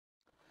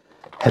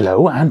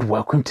Hello and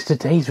welcome to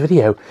today's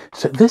video.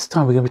 So this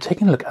time we're going to be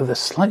taking a look at the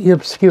slightly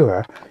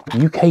obscure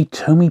UK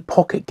Tomy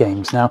Pocket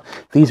Games. Now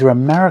these are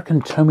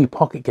American Tomy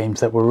Pocket Games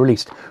that were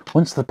released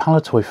once the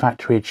Palitoy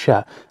factory had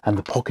shut and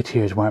the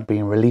Pocketeers weren't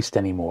being released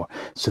anymore.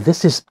 So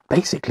this is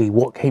basically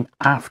what came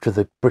after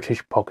the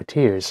British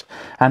Pocketeers,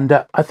 and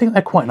I think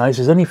they're quite nice.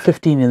 There's only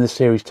 15 in the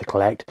series to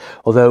collect,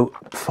 although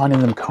finding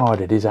them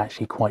carded is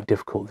actually quite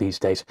difficult these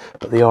days,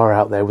 but they are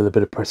out there with a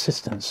bit of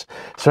persistence.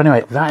 So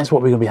anyway, that is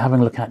what we're going to be having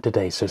a look at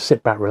today. So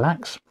sit back,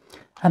 relax,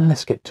 and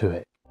let's get to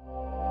it.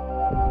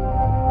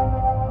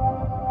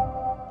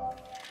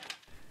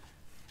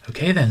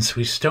 Okay then, so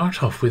we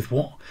start off with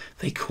what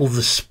they call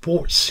the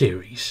Sports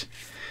Series.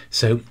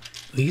 So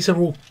these are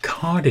all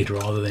carded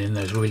rather than in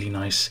those really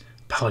nice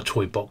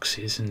Palitoy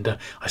boxes, and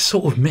I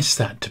sort of miss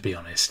that, to be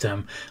honest.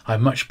 I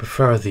much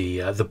prefer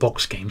the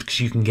box games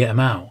because you can get them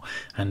out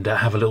and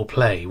have a little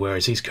play,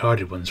 whereas these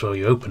carded ones, well,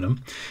 you open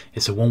them,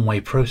 it's a one-way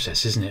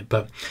process, isn't it?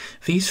 But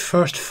these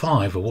first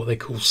 5 are what they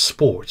call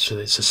sports, so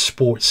it's a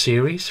sports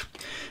series,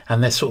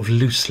 and they're sort of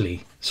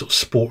loosely sort of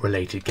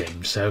sport-related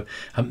games. So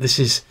this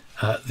is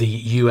the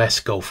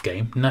US golf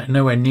game,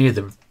 nowhere near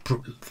the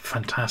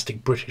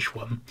fantastic British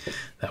one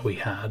that we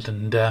had,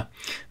 and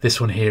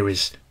this one here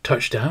is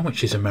Touchdown,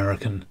 which is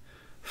American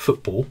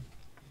football,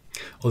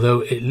 although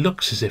it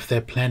looks as if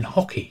they're playing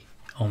hockey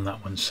on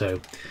that one,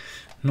 so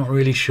not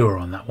really sure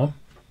on that one.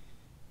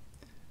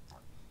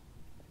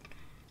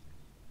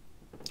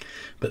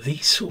 But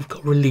these sort of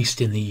got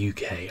released in the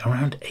UK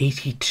around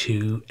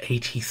 82,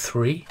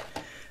 83,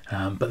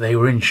 but they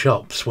were in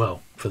shops,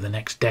 well, for the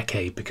next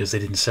decade because they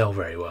didn't sell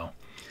very well.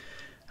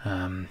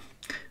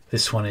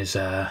 This one is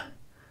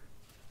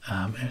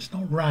it's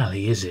not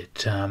rally, is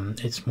it?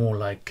 It's more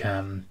like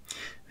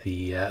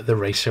the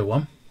racer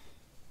one,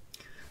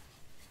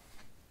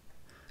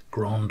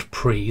 Grand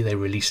Prix. They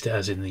released it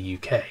as in the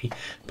UK,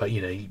 but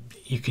you know,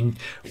 you can.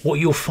 What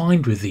you'll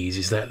find with these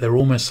is that they're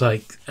almost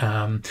like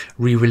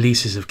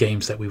re-releases of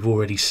games that we've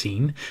already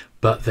seen,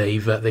 but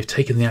they've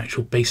taken the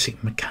actual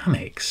basic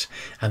mechanics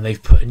and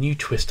they've put a new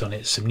twist on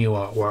it, some new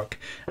artwork,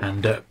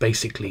 and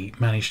basically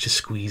managed to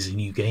squeeze a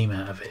new game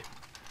out of it.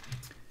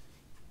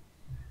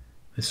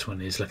 This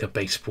one is like a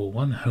baseball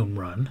one, home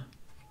run.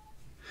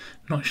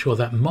 Not sure,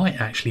 that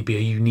might actually be a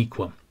unique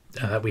one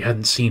that we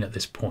hadn't seen at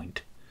this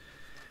point.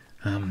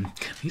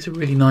 These are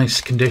really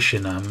nice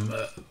condition.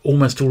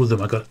 Almost all of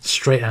them I got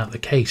straight out of the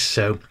case,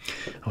 so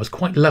I was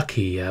quite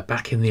lucky.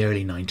 Back in the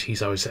early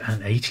 90s,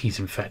 and 80s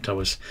in fact, I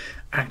was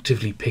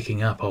actively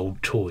picking up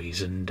old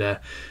toys, and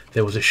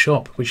there was a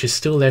shop which is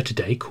still there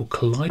today called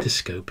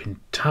Kaleidoscope in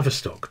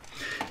Tavistock,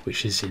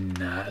 which is in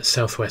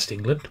southwest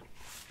England,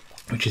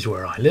 which is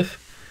where I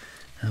live.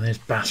 And there's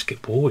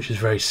basketball, which is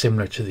very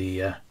similar to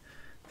the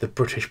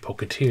British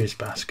Pocketeers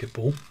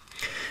basketball.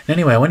 And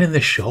anyway, I went in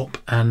this shop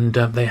and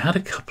they had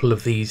a couple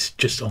of these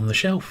just on the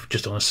shelf,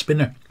 just on a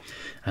spinner,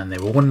 and they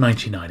were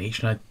 $1.99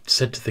 each. And I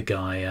said to the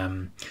guy,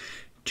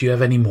 "Do you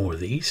have any more of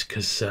these?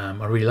 Because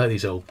I really like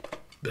these old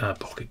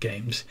pocket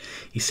games."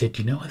 He said,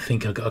 "You know, I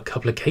think I got a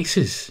couple of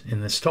cases in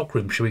the stock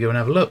room. Should we go and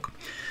have a look?"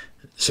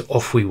 So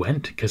off we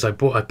went, because I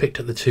picked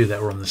up the 2 that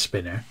were on the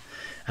spinner.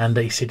 And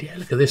he said, "Yeah,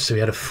 look at this." So he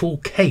had a full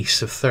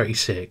case of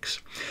 36,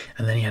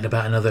 and then he had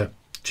about another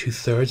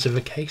 2/3 of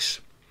a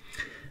case.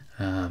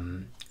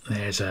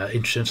 There's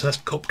interesting. So that's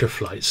Copter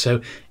Flight.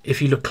 So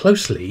if you look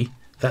closely,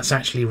 that's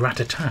actually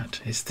Rat-a-tat.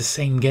 It's the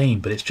same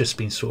game, but it's just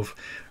been sort of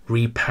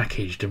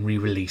repackaged and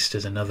re-released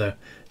as another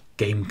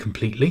game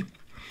completely.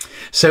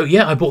 So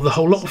yeah, I bought the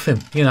whole lot of him.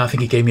 You know, I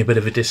think he gave me a bit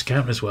of a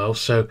discount as well.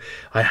 So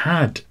I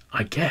had,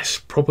 I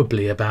guess,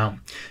 probably about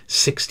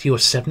 60 or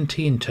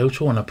 70 in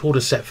total, and I pulled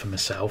a set for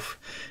myself,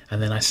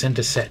 and then I sent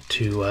a set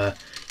to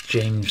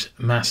James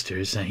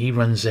Masters, and he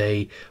runs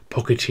a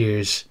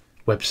Pocketeers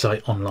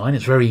website online.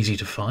 It's very easy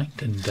to find,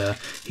 and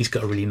he's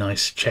got a really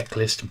nice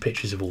checklist and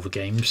pictures of all the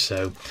games,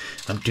 so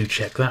do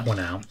check that one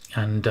out.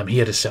 And he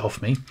had a set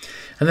off me,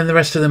 and then the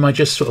rest of them I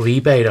just sort of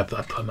eBayed up.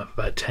 I put them up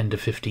about £10 to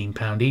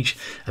 £15 each,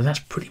 and that's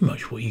pretty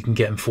much what you can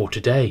get them for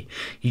today.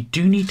 You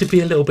do need to be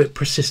a little bit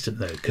persistent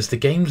though, because the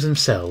games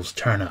themselves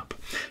turn up,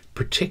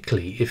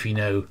 particularly if you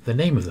know the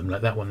name of them,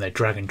 like that one there,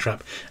 Dragon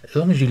Trap. As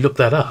long as you look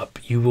that up,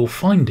 you will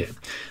find it.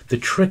 The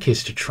trick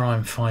is to try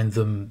and find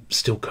them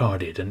still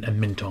carded and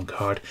mint on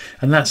card,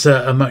 and that's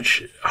a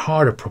much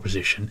harder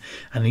proposition,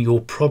 and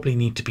you'll probably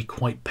need to be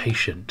quite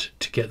patient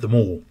to get them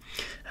all.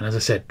 And as I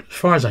said, as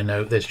far as I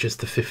know, there's just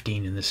the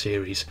 15 in the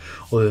series,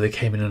 although they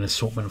came in an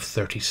assortment of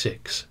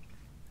 36.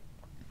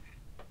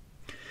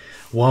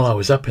 While I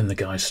was up in the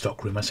guy's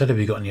stockroom, I said, "Have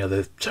you got any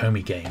other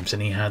Tomy games?"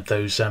 And he had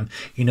those,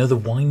 you know, the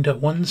wind-up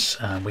ones.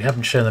 We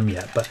haven't shown them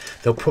yet, but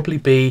there'll probably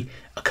be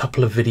a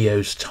couple of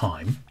videos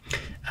time.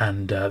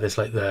 And there's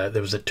like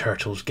there was a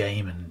Turtles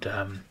game,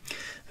 and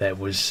there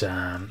was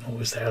what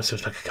was there? So it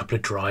was like a couple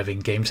of driving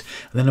games,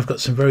 and then I've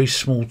got some very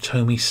small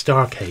Tomy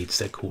Starcades,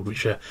 they're called,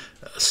 which are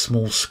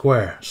small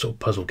square sort of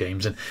puzzle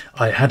games, and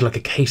I had like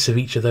a case of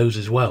each of those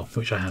as well,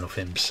 which I had off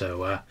him.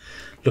 So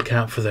look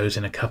out for those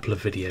in a couple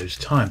of videos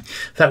time.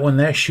 That one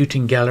there,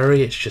 Shooting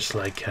Gallery, it's just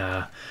like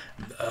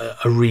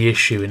a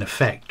reissue in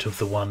effect of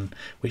the one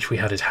which we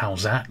had as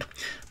How's That?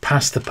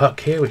 Pass the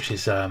Puck here, which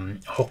is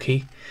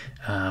hockey.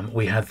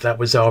 We had, that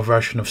was our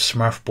version of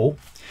Smurf Ball.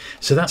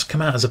 So that's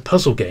come out as a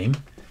puzzle game,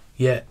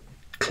 yet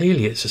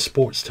clearly it's a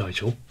sports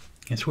title.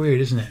 It's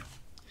weird, isn't it?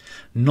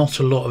 Not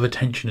a lot of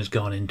attention has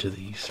gone into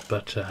these,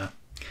 but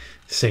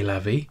c'est la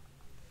vie.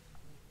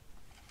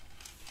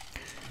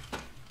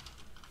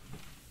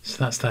 So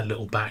that's that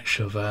little batch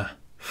of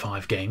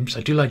 5 games.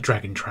 I do like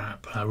Dragon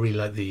Trap. I really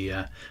like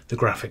the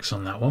graphics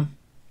on that one.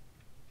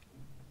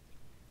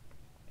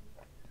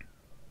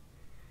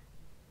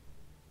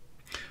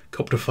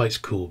 Copter Fight's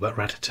cool, but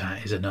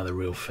Rat-a-tat is another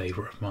real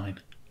favourite of mine.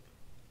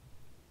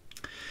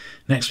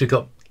 Next we've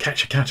got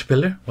Catch a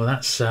Caterpillar. Well,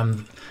 that's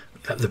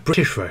the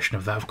British version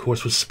of that, of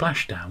course, was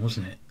Splashdown,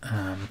 wasn't it?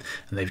 And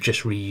they've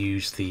just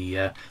reused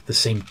the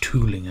same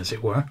tooling, as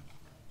it were.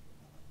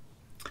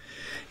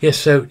 Yes,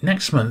 so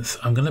next month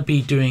I'm going to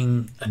be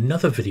doing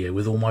another video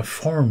with all my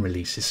foreign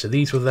releases. So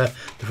these were the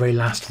very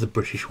last of the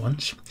British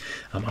ones.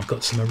 I've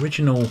got some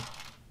original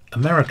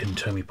American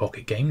Tomy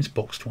Pocket Games,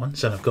 boxed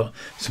ones, and I've got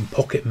some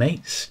Pocket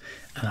Mates,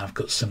 and I've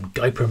got some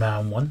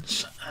Guyperman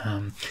ones.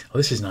 Oh,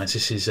 this is nice.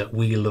 This is a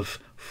Wheel of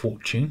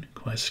Fortune,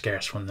 quite a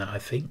scarce one, that I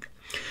think.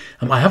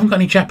 I haven't got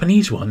any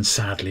Japanese ones,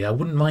 sadly. I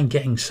wouldn't mind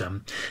getting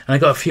some. And I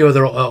got a few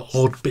other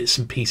odd bits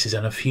and pieces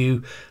and a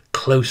few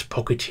close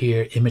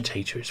Pocketeer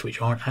imitators,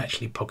 which aren't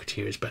actually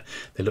Pocketeers, but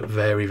they look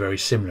very, very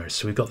similar.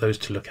 So we've got those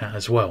to look at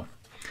as well.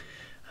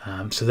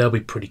 So they'll be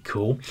pretty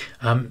cool.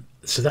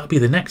 So that'll be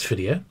the next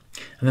video.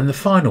 And then the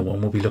final one,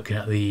 we'll be looking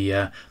at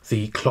the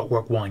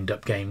Clockwork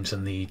Wind-Up games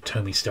and the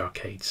Tomy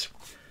Starcades.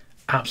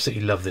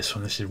 Absolutely love this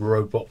one. This is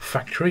Robot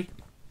Factory.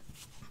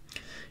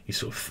 You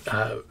sort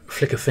of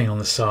flick a thing on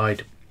the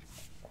side,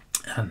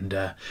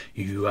 and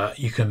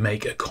you can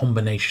make a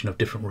combination of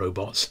different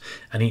robots,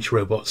 and each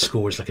robot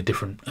scores like a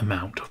different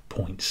amount of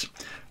points.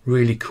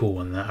 Really cool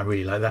on that. I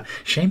really like that.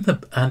 Shame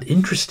and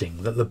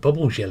interesting that the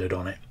bubbles yellowed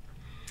on it.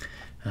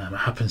 It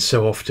happens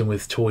so often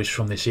with toys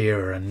from this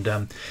era,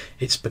 and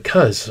it's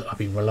because I've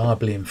been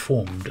reliably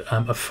informed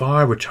a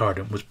fire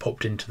retardant was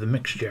popped into the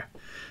mixture,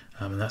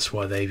 and that's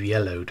why they've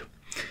yellowed.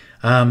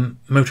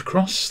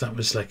 Motocross, that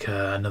was like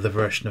another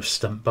version of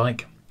Stunt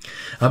Bike.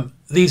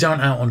 These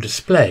aren't out on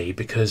display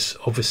because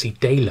obviously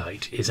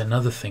daylight is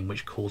another thing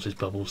which causes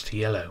bubbles to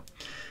yellow.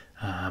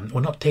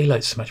 Well, not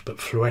daylight so much, but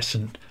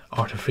fluorescent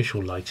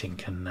artificial lighting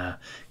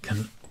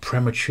can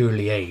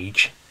prematurely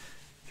age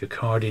your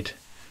carded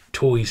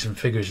toys and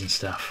figures and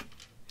stuff.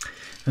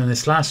 And then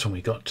this last one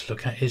we got to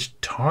look at is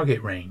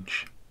Target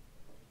Range.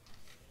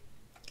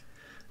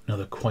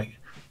 Another quite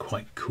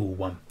cool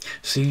one.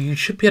 So you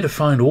should be able to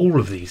find all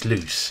of these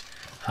loose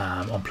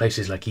on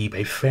places like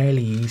eBay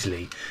fairly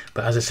easily,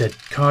 but as I said,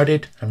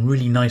 carded and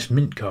really nice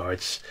mint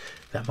cards,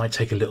 that might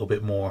take a little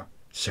bit more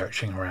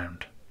searching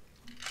around,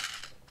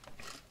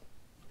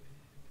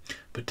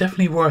 but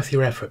definitely worth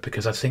your effort,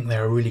 because I think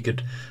they're a really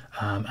good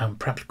and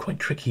perhaps quite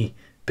tricky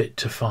bit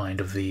to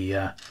find of the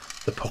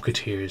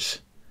Pocketeers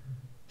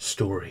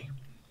story.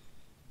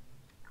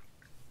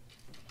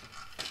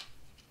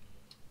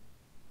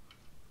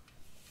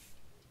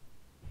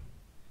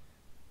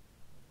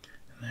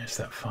 There's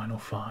that final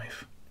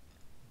 5.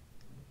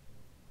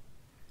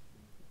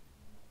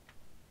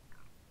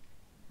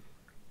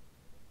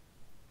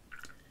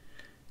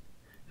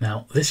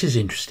 Now this is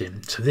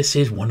interesting. So this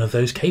is one of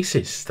those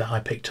cases that I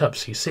picked up.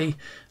 So you see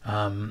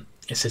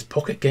it says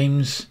Pocket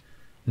Games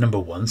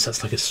 #1, so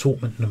that's like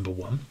assortment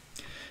 #1,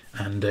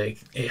 and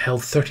it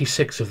held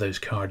 36 of those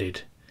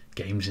carded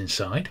games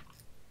inside.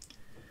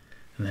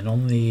 And then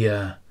on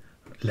the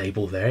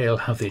label there, it'll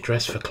have the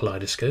address for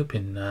Kaleidoscope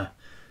in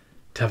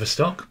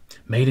Tavistock,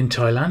 made in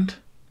Thailand.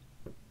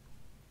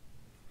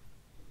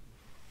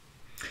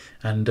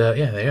 And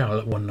yeah, they are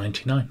at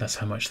 $1.99. That's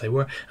how much they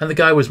were. And the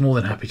guy was more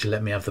than happy to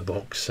let me have the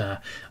box. I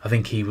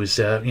think he was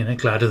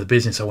glad of the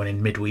business. I went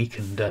in midweek,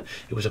 and it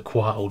was a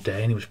quiet old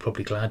day, and he was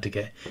probably glad to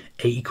get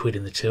 80 quid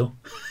in the till.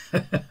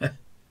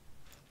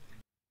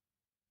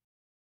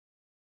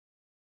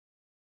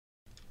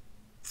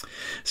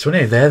 So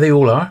anyway, there they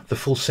all are, the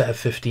full set of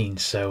 15.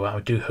 So I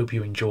do hope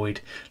you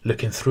enjoyed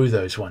looking through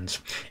those ones.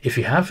 If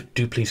you have,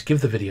 do please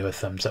give the video a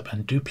thumbs up,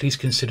 and do please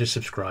consider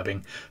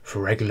subscribing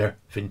for regular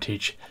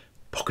vintage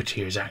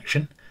Pocketeers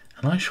action.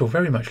 And I shall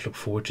very much look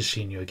forward to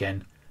seeing you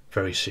again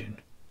very soon.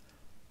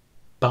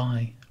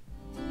 Bye.